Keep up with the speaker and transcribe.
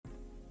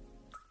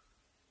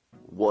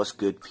What's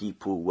good,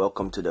 people?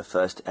 Welcome to the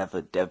first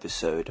ever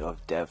Devisode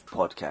of Dev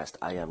Podcast.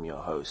 I am your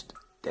host,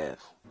 Dev.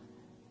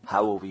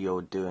 How are we all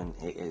doing?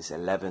 It is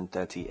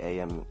 11:30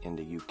 a.m. in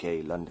the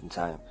UK, London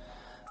time.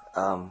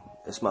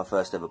 It's my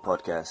first ever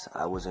podcast.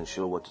 I wasn't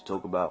sure what to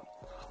talk about.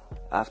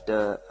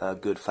 After a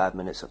good 5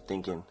 minutes of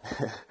thinking,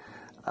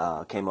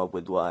 I came up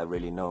with what I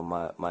really know.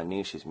 My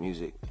niche is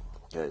music,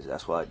 because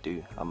that's what I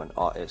do. I'm an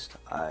artist.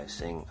 I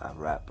sing, I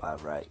rap, I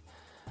write.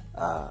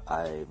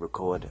 I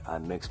record, I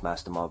mix,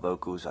 master my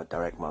vocals, I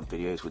direct my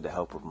videos with the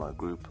help of my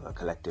group, a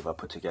collective I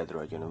put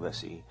together at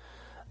university.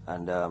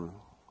 And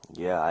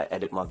I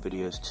edit my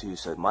videos too.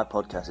 So my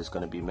podcast is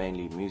going to be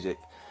mainly music,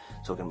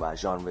 talking about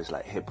genres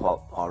like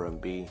hip-hop,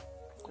 R&B,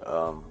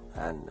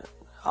 and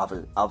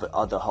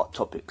other hot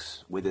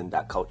topics within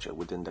that culture,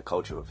 within the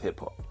culture of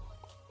hip-hop.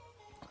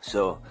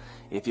 So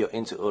if you're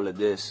into all of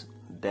this,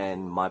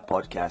 then my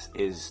podcast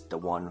is the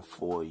one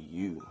for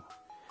you.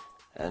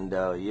 And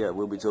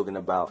we'll be talking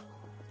about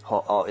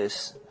hot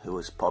artists, who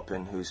is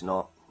popping, who's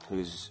not,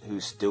 who's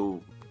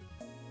still,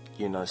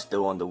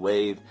 still on the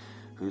wave,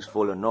 who's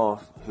fallen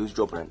off, who's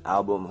dropping an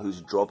album, who's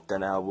dropped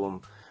an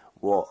album,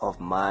 what are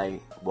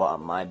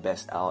my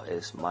best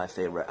artists, my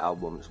favorite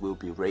albums. We'll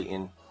be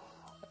rating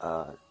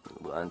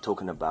and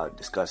talking about,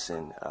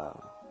 discussing,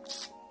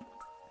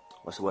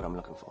 what's the word I'm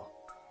looking for?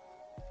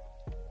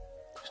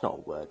 It's not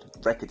a word.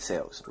 Record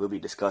sales. We'll be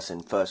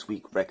discussing first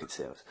week record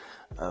sales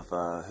of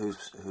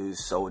who's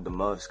sold the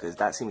most, because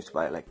that seems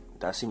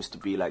to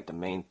be like the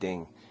main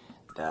thing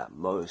that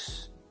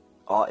most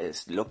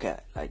artists look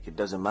at. Like, it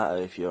doesn't matter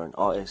if you're an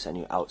artist and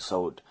you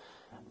outsold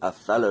a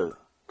fellow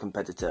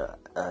competitor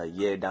a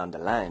year down the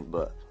line,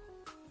 but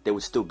they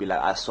would still be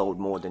like, I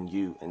sold more than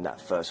you in that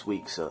first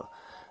week. So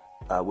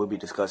we'll be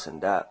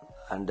discussing that,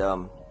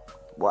 and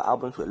what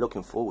albums we're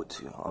looking forward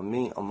to.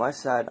 On my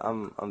side,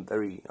 I'm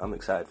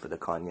excited for the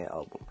Kanye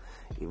album,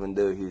 even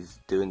though he's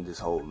doing this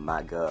whole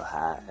MAGA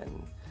hat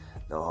and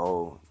the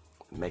whole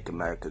Make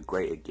America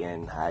Great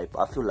Again hype.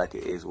 I feel like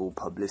it is all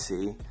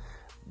publicity,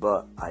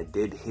 but I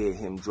did hear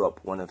him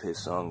drop one of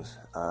his songs,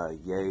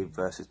 Ye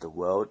versus the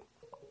World,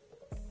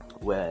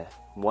 where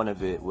one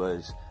of it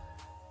was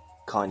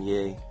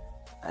Kanye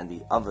and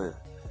the other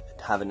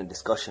having a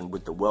discussion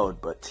with the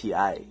world, but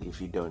T.I., if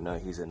you don't know,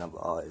 he's another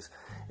artist,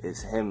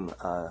 is him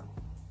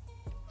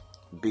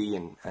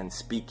being and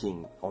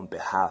speaking on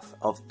behalf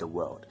of the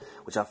world,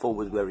 which I thought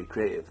was very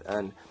creative.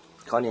 And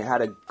Kanye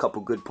had a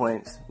couple good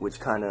points which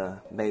kind of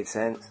made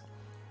sense.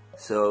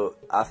 So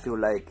I feel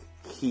like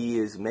he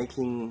is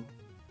making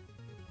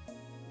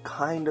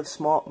kind of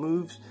smart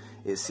moves.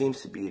 It seems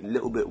to be a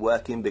little bit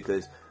working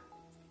because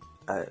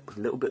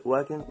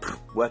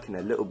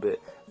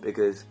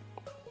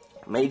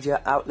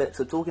major outlets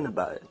are talking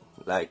about it,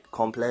 like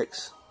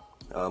Complex.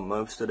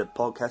 Most of the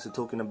podcasts are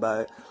talking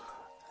about it,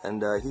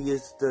 and he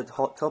is the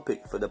hot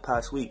topic for the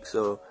past week.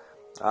 So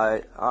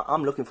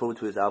I'm looking forward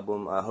to his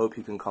album. I hope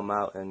he can come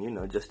out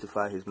and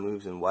justify his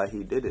moves and why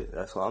he did it.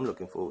 That's what I'm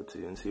looking forward to,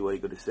 and see what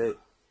he's going to say.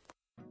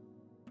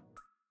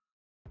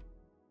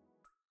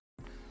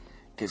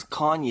 Because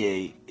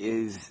Kanye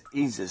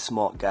he's a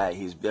smart guy.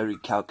 He's very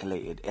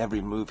calculated.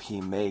 Every move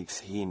he makes,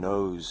 he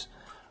knows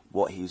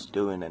what he's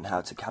doing and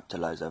how to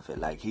capitalize off it.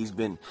 Like, he's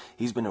been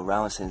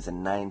around since the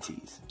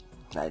 90s,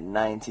 like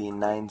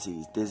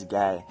 1990s. This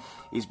guy,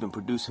 he's been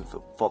producing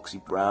for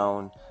Foxy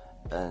Brown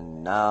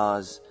and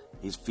Nas.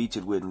 He's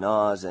featured with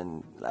Nas,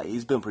 and like,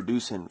 he's been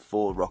producing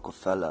for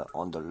Rockefeller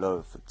on the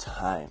low for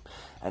time.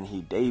 And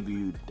he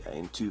debuted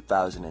in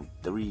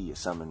 2003 or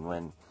something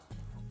when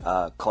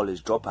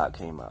College Dropout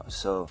came out.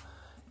 So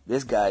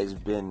this guy's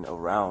been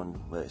around.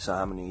 So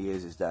how many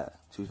years is that?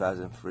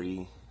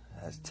 2003,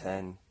 that's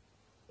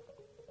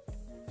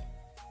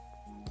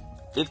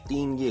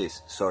 15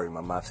 years. Sorry,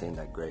 my maths ain't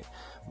that great.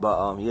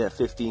 But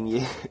 15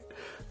 years.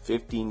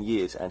 15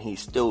 years, and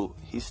he's still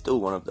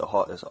one of the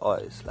hottest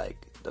artists.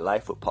 Like, The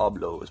Life of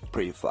Pablo was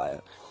pretty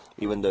fire.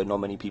 Even though not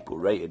many people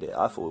rated it,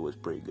 I thought it was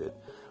pretty good.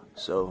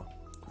 So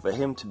for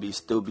him to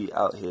still be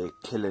out here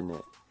killing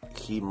it,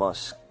 he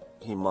must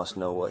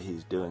know what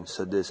he's doing.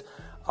 So this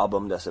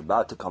album that's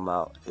about to come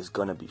out is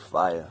gonna be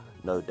fire,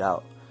 no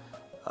doubt.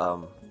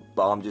 But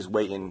I'm just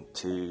waiting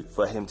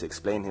for him to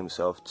explain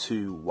himself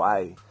to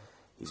why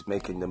he's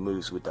making the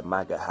moves with the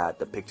MAGA hat,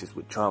 the pictures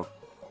with Trump,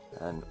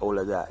 and all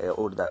of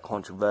that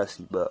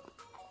controversy. But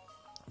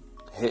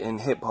in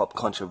hip-hop,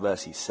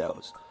 controversy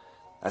sells.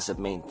 That's the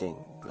main thing.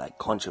 Like,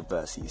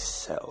 controversy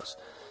sells.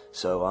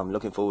 So I'm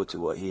looking forward to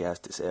what he has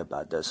to say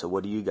about that. So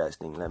what do you guys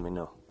think? Let me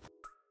know.